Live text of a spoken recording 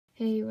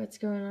Hey, what's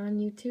going on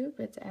YouTube?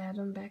 It's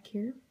Adam back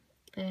here,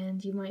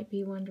 and you might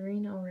be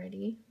wondering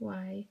already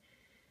why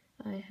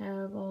I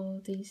have all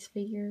of these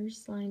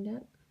figures lined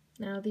up.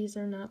 Now, these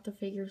are not the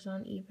figures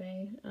on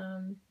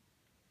eBay.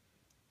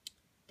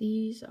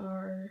 These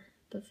are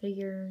the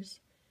figures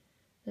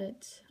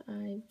that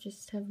I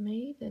just have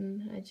made,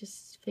 and I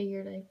just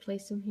figured I'd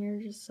place them here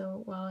just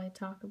so while I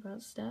talk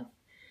about stuff.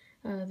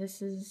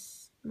 This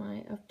is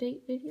my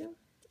update video,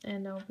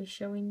 and I'll be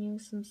showing you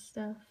some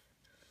stuff.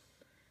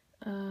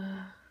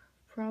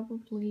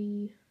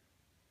 Probably,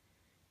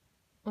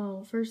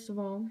 well, first of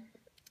all,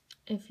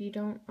 if you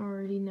don't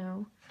already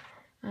know,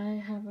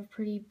 I have a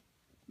pretty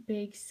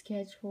big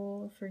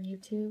schedule for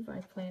YouTube.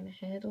 I plan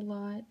ahead a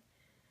lot.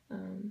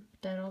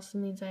 That also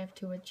means I have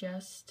to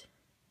adjust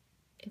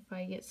if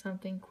I get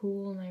something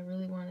cool and I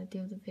really want to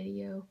do the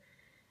video.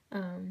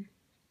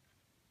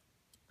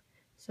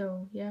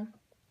 So yeah,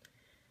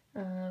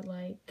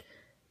 like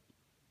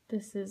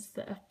this is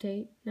the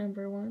update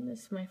number 1.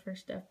 This is my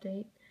first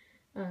update.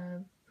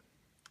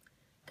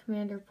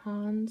 Commander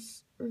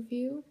Pond's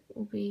review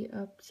will be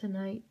up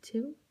tonight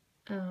too.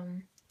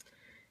 And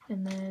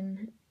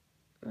then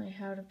my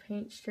how to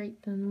paint straight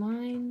thin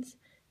lines.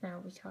 Now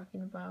we'll be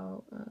talking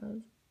about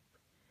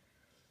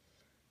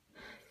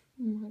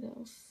what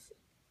else?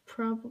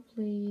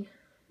 Probably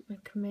my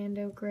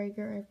Commando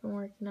Gregor I've been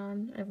working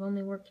on. I've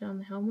only worked on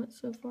the helmet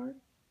so far.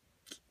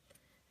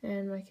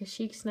 And my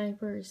Kashyyyk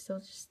sniper is still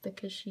just the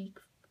Kashyyyk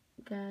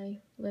guy,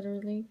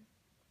 literally.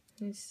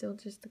 He's still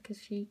just the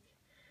Kashyyyk.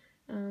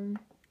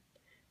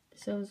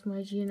 So is my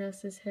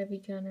Geonosis heavy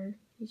gunner.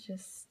 He's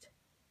just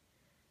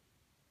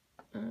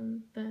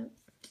that.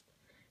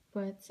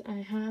 But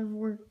I have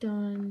worked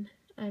on,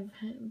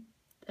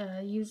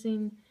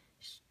 using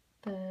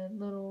the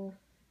little,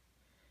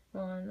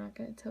 well, I'm not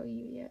going to tell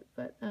you yet,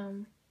 but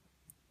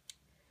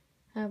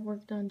I've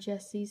worked on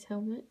Jesse's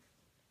helmet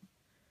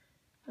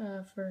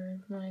for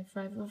my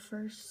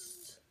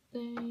 501st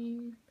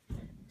thing.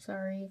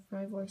 Sorry if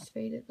my voice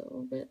faded a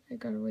little bit. I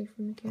got away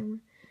from the camera.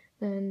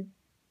 Then,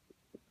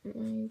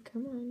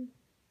 come on.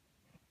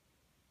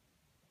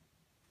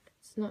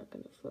 It's not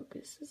going to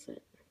focus, is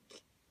it?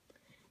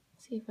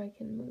 Let's see if I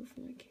can move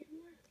my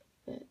camera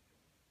a bit.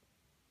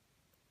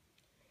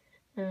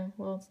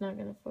 Well, it's not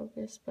going to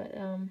focus, but,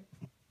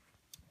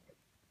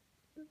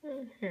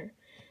 here.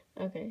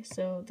 Okay,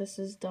 so this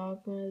is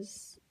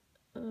Dogma's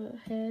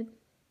head.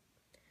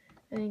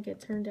 I think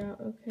it turned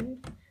out okay.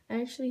 I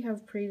actually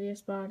have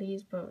previous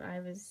bodies, but I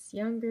was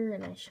younger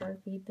and I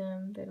Sharpied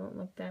them. They don't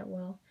look that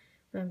well,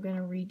 but I'm going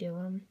to redo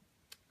them.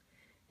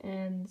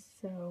 And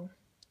so,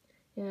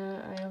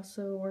 yeah, I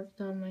also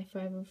worked on my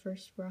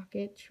 501st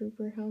Rocket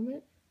Trooper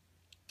helmet.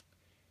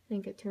 I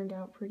think it turned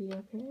out pretty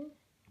okay.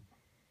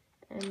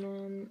 And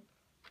then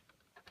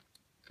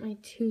my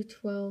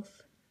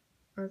 212th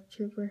ARC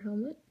Trooper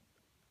helmet.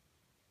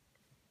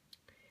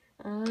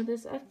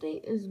 This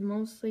update is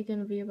mostly going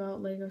to be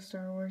about LEGO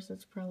Star Wars.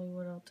 That's probably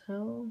what I'll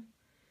tell,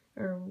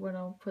 or what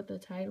I'll put the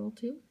title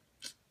to.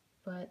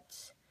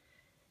 But,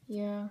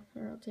 yeah,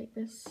 I'll take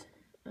this.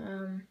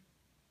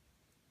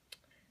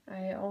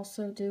 I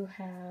also do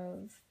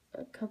have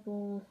a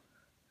couple,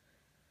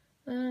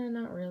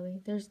 not really.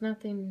 There's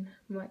nothing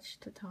much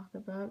to talk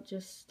about,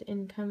 just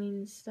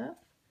incoming stuff.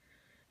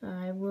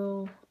 I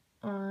will,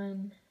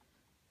 on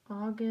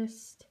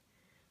August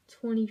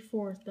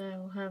 24th,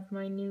 I'll have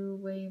my new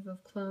wave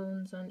of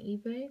clones on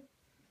eBay.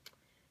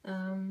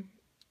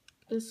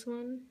 This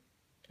one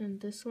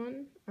and this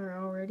one are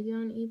already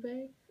on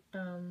eBay.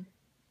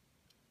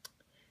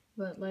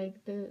 But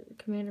like the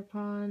Commander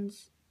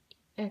Pond's,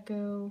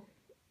 Echo,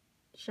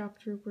 Shock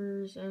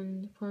Troopers,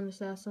 and Clone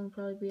Assassin will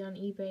probably be on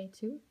eBay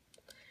too.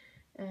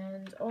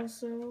 And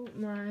also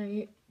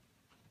my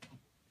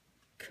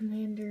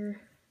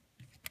Commander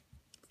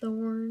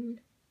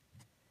Thorn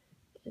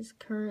is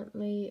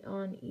currently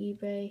on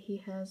eBay. He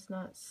has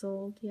not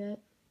sold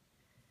yet.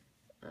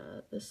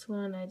 This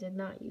one I did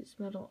not use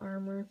metal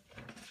armor,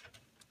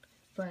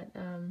 but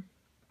I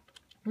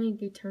think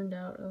he turned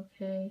out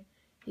okay.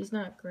 He's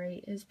not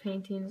great. His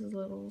painting is a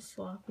little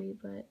sloppy,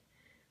 but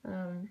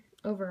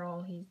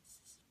overall he's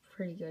a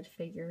pretty good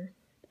figure.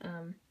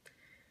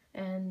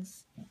 And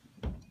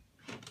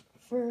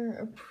for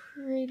a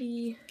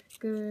pretty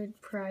good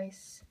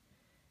price,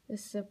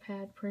 this is a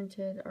pad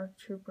printed ARC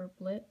Trooper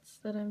Blitz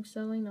that I'm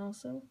selling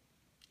also.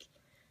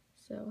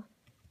 So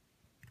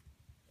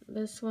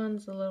this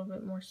one's a little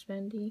bit more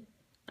spendy.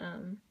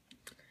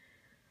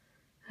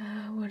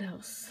 What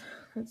else?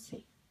 Let's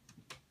see.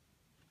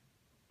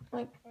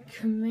 My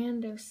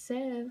Commando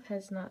Sev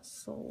has not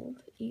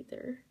sold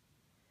either.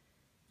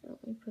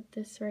 Let me put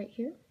this right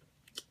here.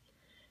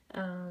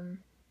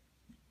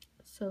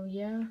 So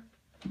yeah.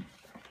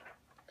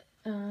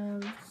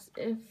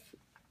 If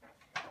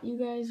you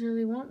guys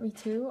really want me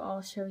to,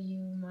 I'll show you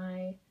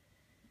my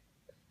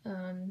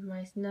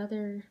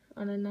another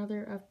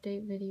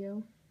update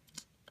video.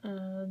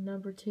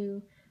 Number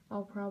 2,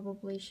 I'll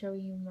probably show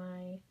you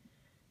my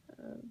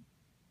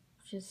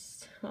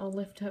I'll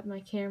lift up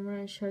my camera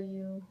and show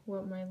you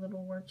what my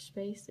little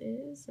workspace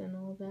is and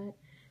all that.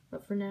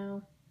 But for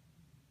now,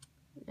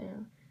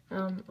 yeah.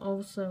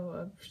 Also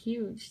a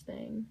huge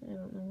thing. I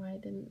don't know why I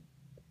didn't.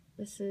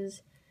 This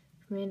is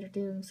Commander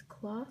Doom's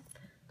cloth.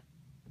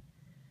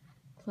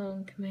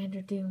 Clone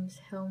Commander Doom's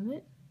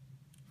helmet.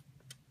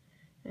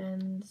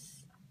 And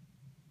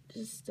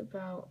just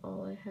about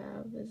all I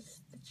have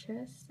is the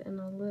chest and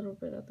a little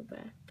bit of the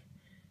back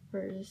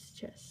for his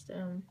chest.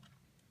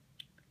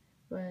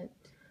 But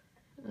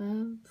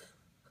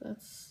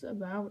that's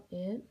about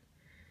it.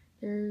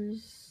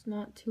 There's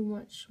not too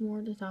much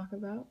more to talk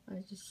about.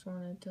 I just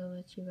wanted to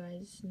let you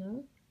guys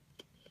know.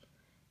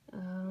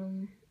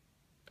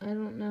 I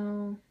don't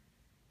know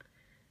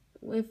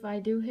if I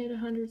do hit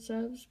 100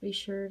 subs, be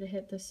sure to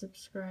hit the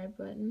subscribe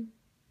button.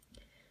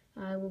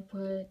 I will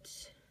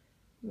put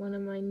one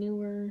of my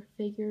newer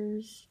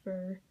figures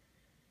for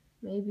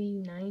maybe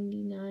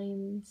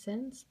 99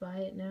 cents. Buy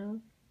it now.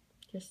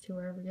 Just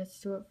whoever gets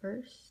to it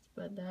first.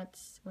 But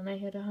that's when I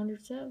hit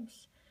 100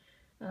 subs.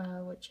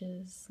 Which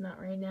is not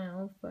right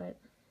now, but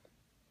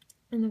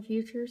in the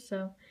future.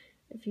 So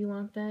if you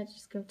want that,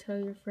 just go tell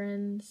your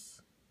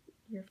friends,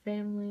 your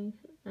family.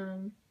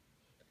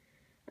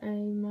 I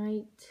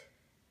might,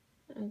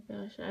 oh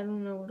gosh, I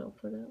don't know what I'll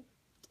put up.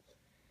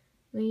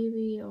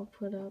 Maybe I'll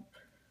put up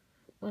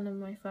one of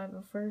my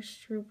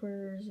 501st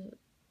troopers,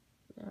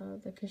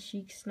 the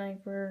Kashyyyk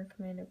Sniper,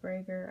 Commander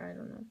Breaker, I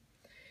don't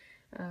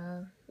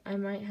know. I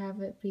might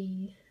have it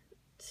be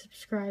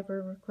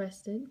subscriber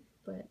requested,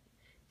 but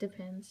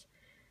depends.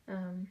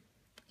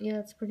 Yeah,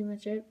 that's pretty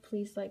much it.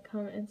 Please like,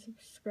 comment, and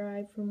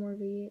subscribe for more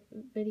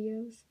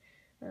videos.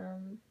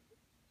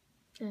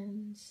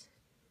 And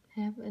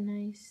have a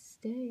nice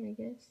day,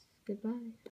 I guess. Goodbye.